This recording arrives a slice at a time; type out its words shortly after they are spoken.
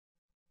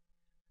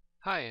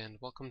Hi, and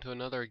welcome to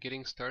another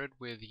Getting Started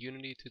with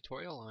Unity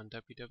tutorial on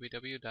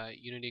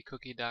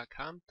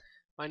www.unitycookie.com.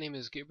 My name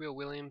is Gabriel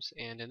Williams,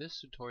 and in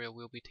this tutorial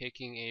we'll be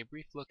taking a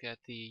brief look at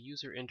the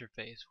user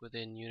interface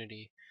within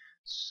Unity.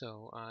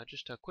 So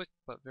just a quick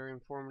but very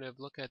informative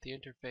look at the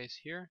interface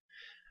here.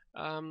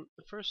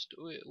 First,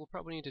 we'll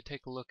probably need to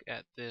take a look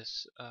at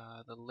this,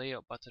 the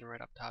layout button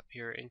right up top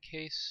here. In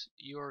case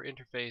your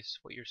interface,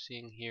 what you're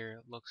seeing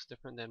here, looks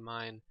different than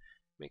mine,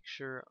 make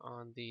sure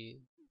on the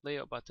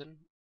layout button,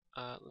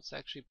 let's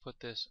actually put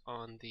this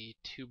on the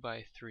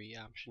 2x3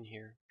 option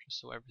here, just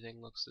so everything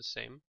looks the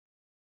same.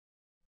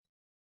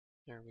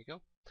 There we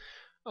go.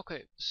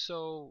 Okay,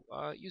 so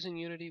using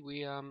Unity,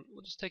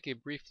 we'll just take a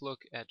brief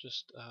look at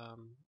just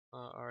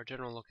our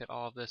general look at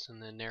all of this,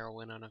 and then narrow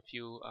in on a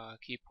few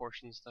key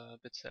portions, the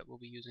bits that we'll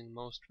be using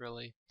most,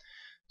 really.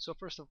 So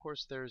first, of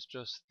course, there's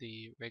just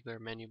the regular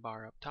menu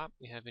bar up top.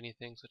 We have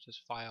anything such as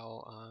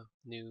File,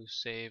 New,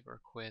 Save, or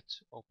Quit,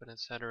 Open,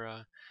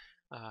 etc.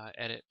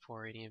 Edit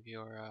for any of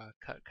your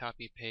cut,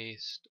 copy,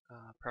 paste,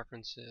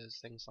 preferences,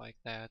 things like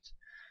that.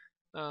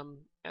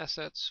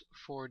 Assets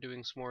for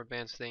doing some more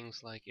advanced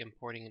things like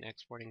importing and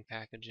exporting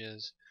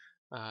packages.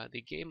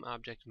 The game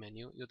object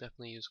menu you'll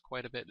definitely use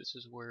quite a bit. This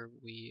is where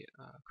we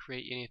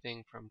create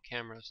anything from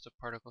cameras to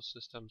particle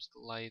systems to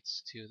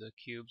lights to the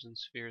cubes and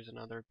spheres and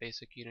other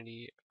basic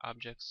Unity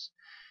objects.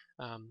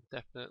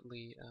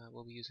 Definitely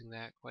we'll be using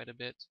that quite a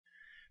bit.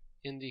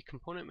 In the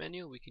component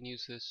menu, we can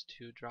use this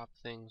to drop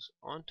things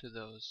onto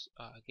those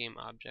game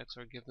objects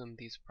or give them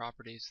these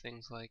properties,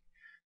 things like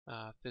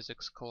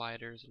physics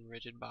colliders and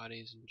rigid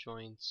bodies and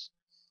joints,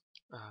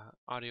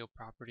 audio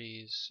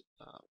properties,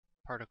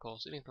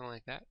 particles, anything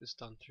like that is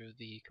done through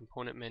the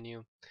component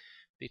menu.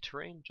 The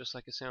terrain, just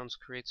like it sounds,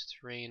 creates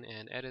terrain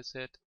and edits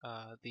it.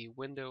 The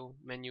window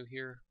menu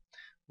here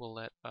will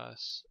let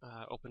us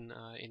open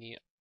any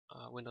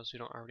windows we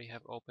don't already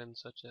have open,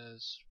 such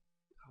as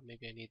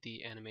maybe I need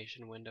the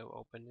animation window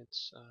open.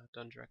 It's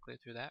done directly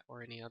through that,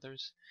 or any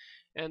others.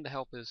 And the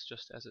help is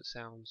just as it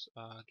sounds,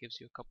 gives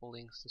you a couple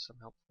links to some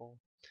helpful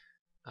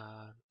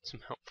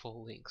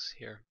links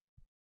here.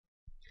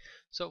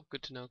 So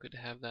good to know, good to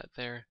have that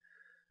there.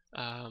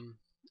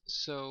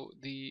 So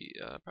the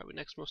probably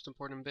next most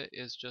important bit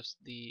is just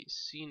the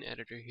scene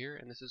editor here,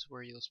 and this is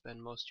where you'll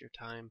spend most of your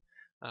time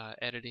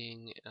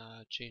editing,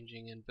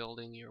 changing, and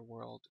building your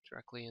world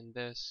directly in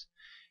this.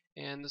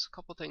 And there's a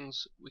couple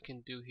things we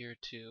can do here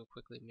to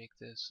quickly make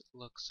this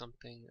look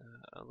something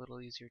a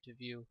little easier to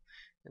view.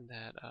 And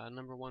that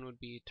number one would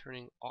be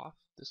turning off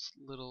this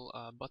little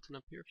button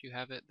up here, if you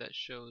have it, that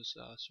shows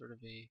sort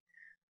of a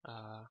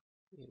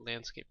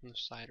landscape from the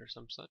side or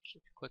some such.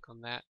 If you click on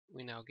that,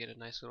 we now get a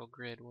nice little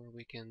grid where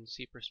we can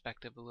see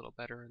perspective a little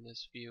better in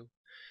this view.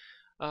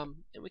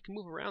 And we can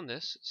move around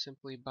this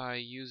simply by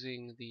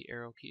using the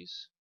arrow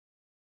keys,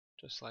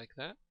 just like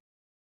that.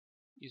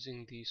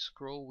 Using the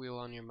scroll wheel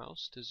on your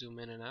mouse to zoom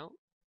in and out,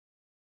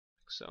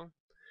 like so.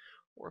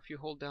 Or if you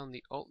hold down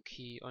the Alt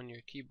key on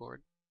your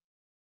keyboard,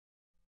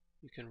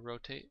 you can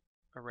rotate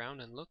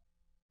around and look,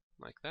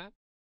 like that.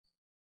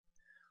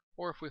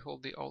 Or if we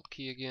hold the Alt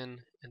key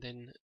again and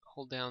then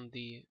hold down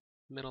the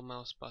middle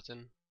mouse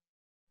button,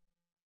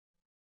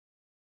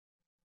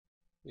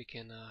 we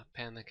can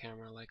pan the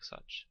camera like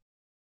such.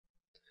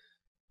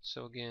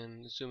 So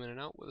again, zoom in and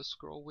out with a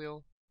scroll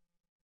wheel,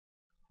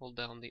 hold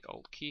down the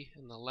Alt key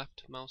and the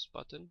left mouse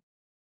button,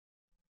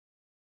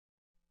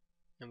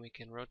 and we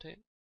can rotate.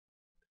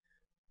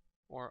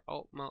 Or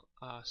Alt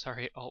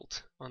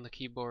on the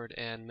keyboard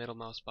and middle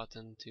mouse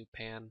button to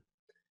pan.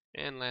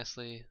 And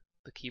lastly,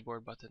 the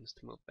keyboard buttons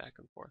to move back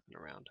and forth and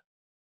around,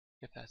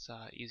 if that's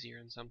easier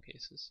in some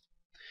cases.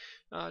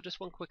 Just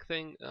one quick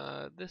thing,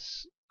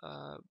 this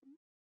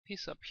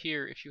piece up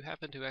here, if you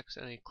happen to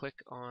accidentally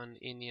click on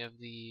any of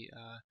the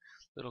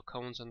little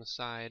cones on the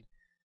side,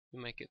 you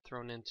might get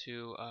thrown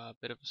into a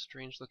bit of a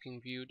strange looking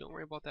view. Don't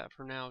worry about that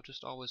for now,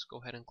 just always go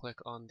ahead and click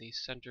on the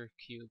center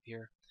cube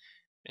here,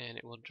 and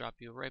it will drop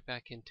you right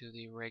back into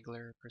the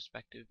regular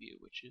perspective view,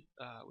 which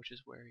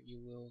is where you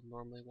will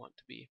normally want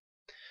to be.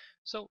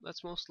 So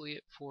that's mostly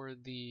it for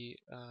the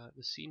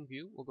scene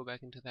view. We'll go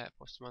back into that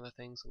for some other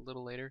things a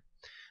little later.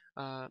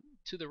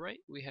 To the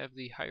right, we have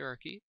the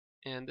hierarchy,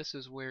 and this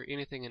is where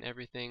anything and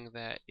everything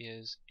that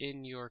is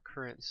in your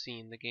current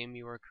scene, the game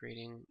you are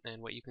creating,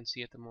 and what you can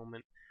see at the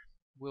moment,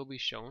 will be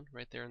shown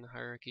right there in the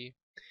hierarchy.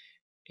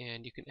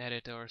 And you can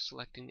edit or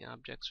select any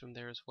objects from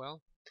there as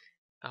well.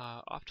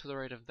 Off to the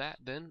right of that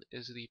then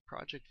is the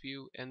project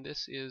view, and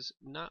this is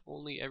not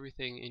only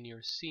everything in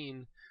your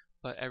scene,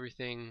 but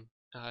everything,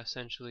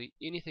 essentially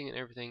anything and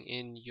everything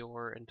in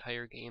your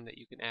entire game that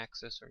you can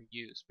access or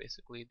use.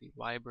 Basically the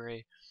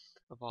library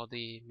of all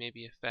the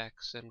maybe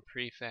effects and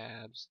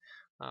prefabs,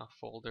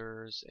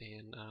 folders,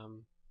 and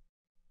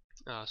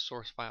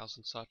source files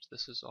and such.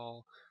 This is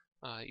all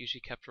usually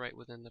kept right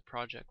within the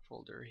project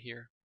folder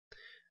here.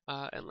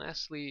 And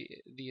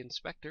lastly, the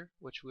inspector,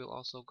 which we'll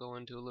also go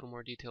into a little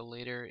more detail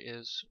later,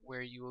 is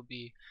where you will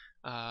be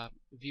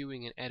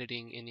viewing and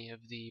editing any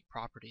of the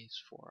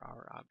properties for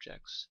our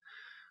objects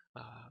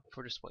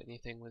for just about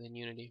anything within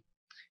Unity.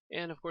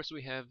 And of course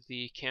we have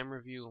the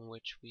camera view, in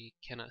which we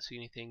cannot see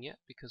anything yet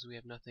because we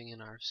have nothing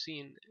in our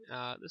scene.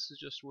 This is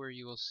just where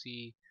you will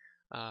see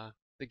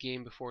the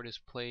game before it is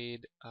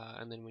played,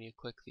 and then when you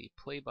click the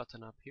play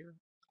button up here,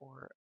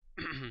 or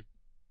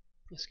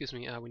excuse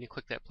me, when you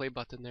click that play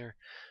button there,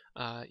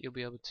 you'll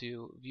be able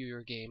to view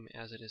your game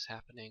as it is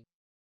happening.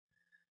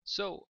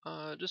 So,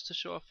 just to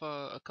show off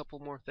a couple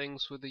more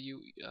things with the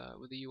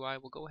UI,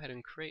 we'll go ahead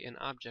and create an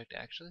object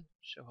actually.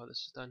 Show how this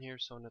is done here.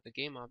 So under the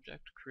game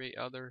object, create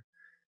other,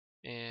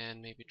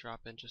 and maybe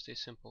drop in just a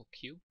simple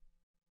cube.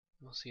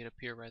 You'll see it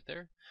appear right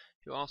there.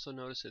 You'll also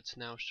notice it's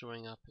now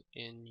showing up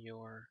in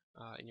your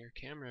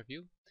camera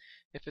view.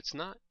 If it's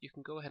not, you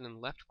can go ahead and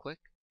left click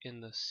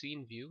in the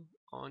scene view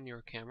on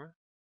your camera,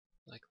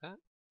 like that.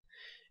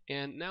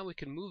 And now we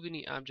can move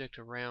any object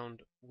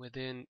around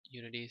within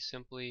Unity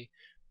simply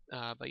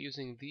by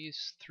using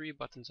these three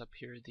buttons up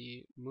here.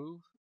 The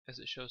move, as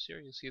it shows here,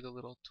 you'll see the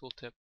little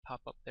tooltip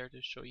pop up there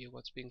to show you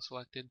what's being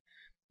selected.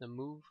 The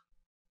move,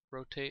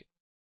 rotate,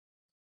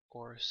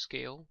 or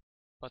scale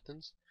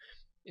buttons.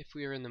 If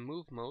we are in the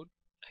move mode,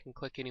 I can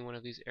click any one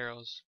of these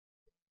arrows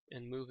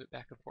and move it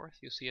back and forth.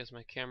 You'll see as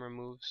my camera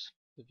moves,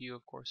 the view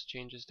of course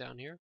changes down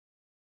here.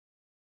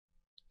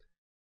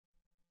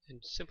 And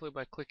simply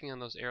by clicking on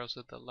those arrows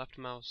with the left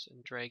mouse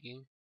and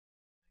dragging,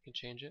 I can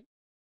change it.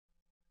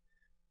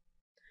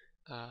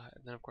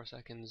 And then of course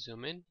I can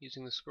zoom in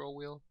using the scroll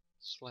wheel,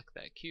 select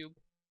that cube,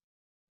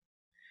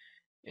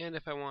 and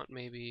if I want,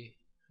 maybe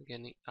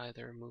again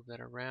either move that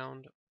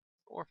around,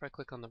 or if I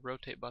click on the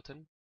rotate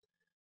button,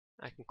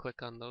 I can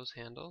click on those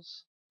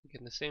handles.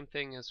 Again, the same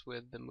thing as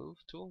with the move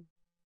tool,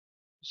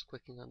 just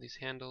clicking on these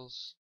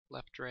handles,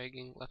 left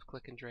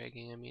click and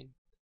dragging,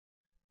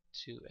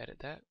 to edit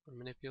that or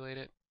manipulate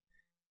it.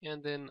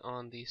 And then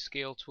on the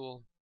scale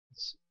tool,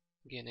 it's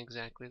again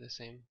exactly the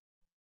same,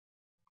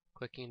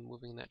 clicking and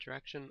moving in that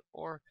direction,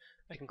 or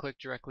I can click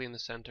directly in the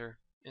center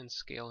and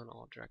scale in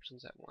all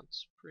directions at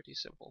once. Pretty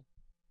simple.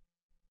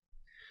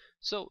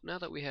 So now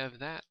that we have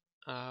that,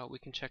 we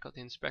can check out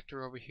the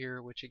inspector over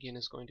here, which again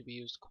is going to be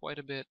used quite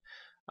a bit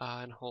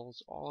and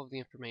holds all of the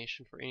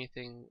information for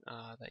anything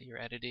that you're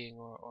editing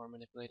or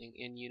manipulating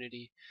in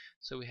Unity.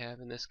 So we have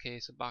in this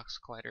case a box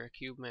collider, a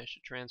cube mesh,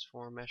 a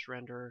transform, mesh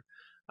renderer,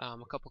 a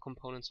couple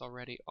components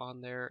already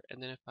on there,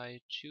 and then if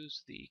I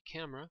choose the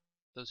camera,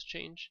 those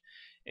change,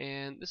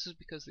 and this is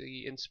because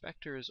the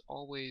inspector is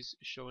always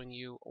showing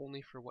you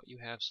only for what you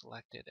have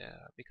selected,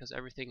 because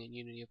everything in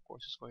Unity of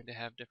course is going to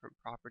have different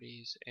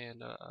properties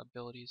and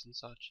abilities and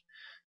such.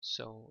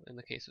 So in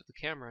the case of the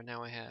camera,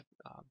 now I have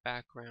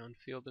background,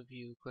 field of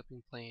view,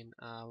 clipping plane,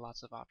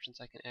 lots of options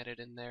I can edit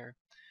in there,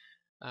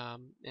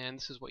 and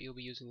this is what you'll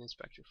be using the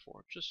inspector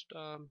for, just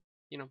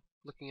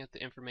looking at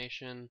the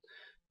information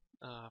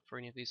for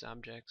any of these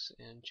objects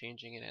and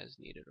changing it as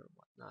needed or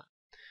whatnot.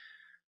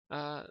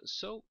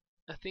 So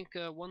I think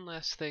one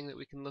last thing that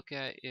we can look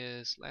at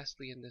is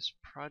lastly in this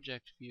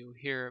project view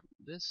here.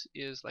 This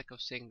is like I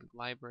was saying, the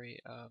library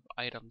of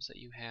items that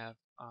you have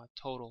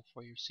total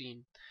for your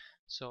scene.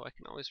 So I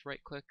can always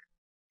right click,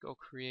 go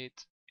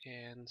create,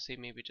 and say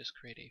maybe just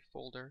create a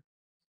folder,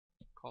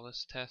 call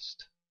this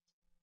test,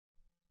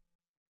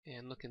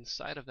 and look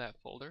inside of that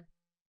folder.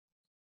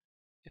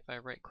 If I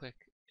right click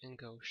and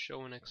go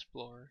show and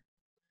explore,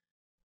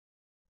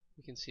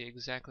 we can see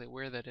exactly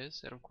where that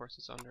is, and of course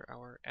it's under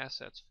our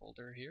assets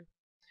folder here.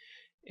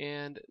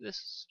 And this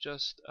is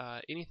just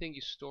anything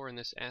you store in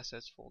this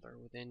assets folder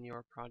within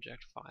your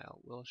project file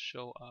will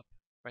show up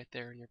right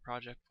there in your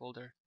project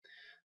folder.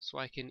 So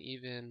I can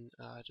even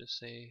just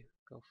say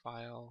go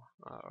file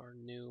or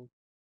new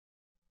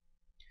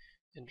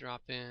and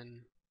drop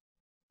in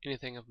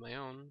anything of my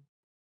own,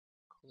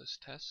 call this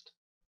test,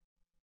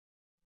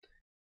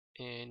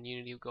 and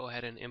Unity will go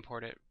ahead and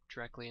import it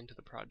directly into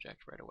the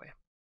project right away.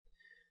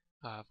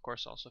 Of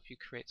course, also if you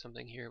create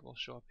something here, it will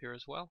show up here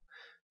as well.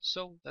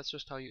 So that's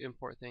just how you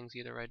import things,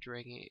 either by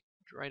dragging it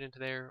right into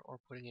there or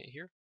putting it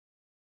here,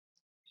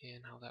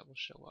 and how that will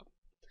show up.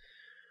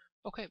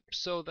 Okay,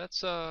 so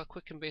that's a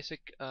quick and basic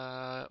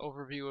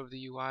overview of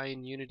the UI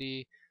in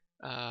Unity.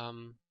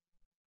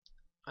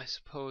 I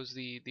suppose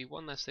the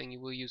one last thing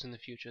you will use in the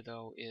future,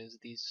 though, is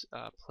these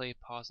play,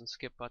 pause, and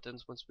skip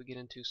buttons. Once we get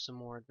into some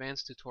more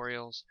advanced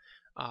tutorials,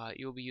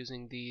 you'll be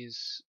using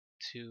these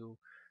to,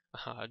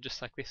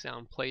 just like they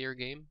sound, play your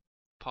game,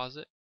 pause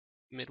it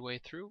midway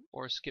through,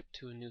 or skip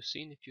to a new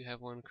scene if you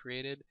have one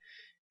created.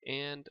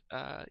 And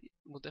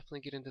we'll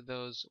definitely get into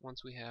those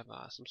once we have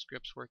some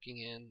scripts working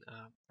in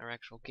our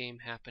actual game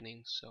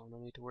happening, so no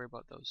need to worry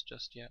about those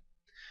just yet.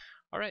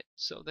 Alright,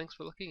 so thanks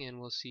for looking, and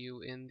we'll see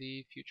you in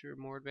the future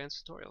more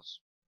advanced tutorials.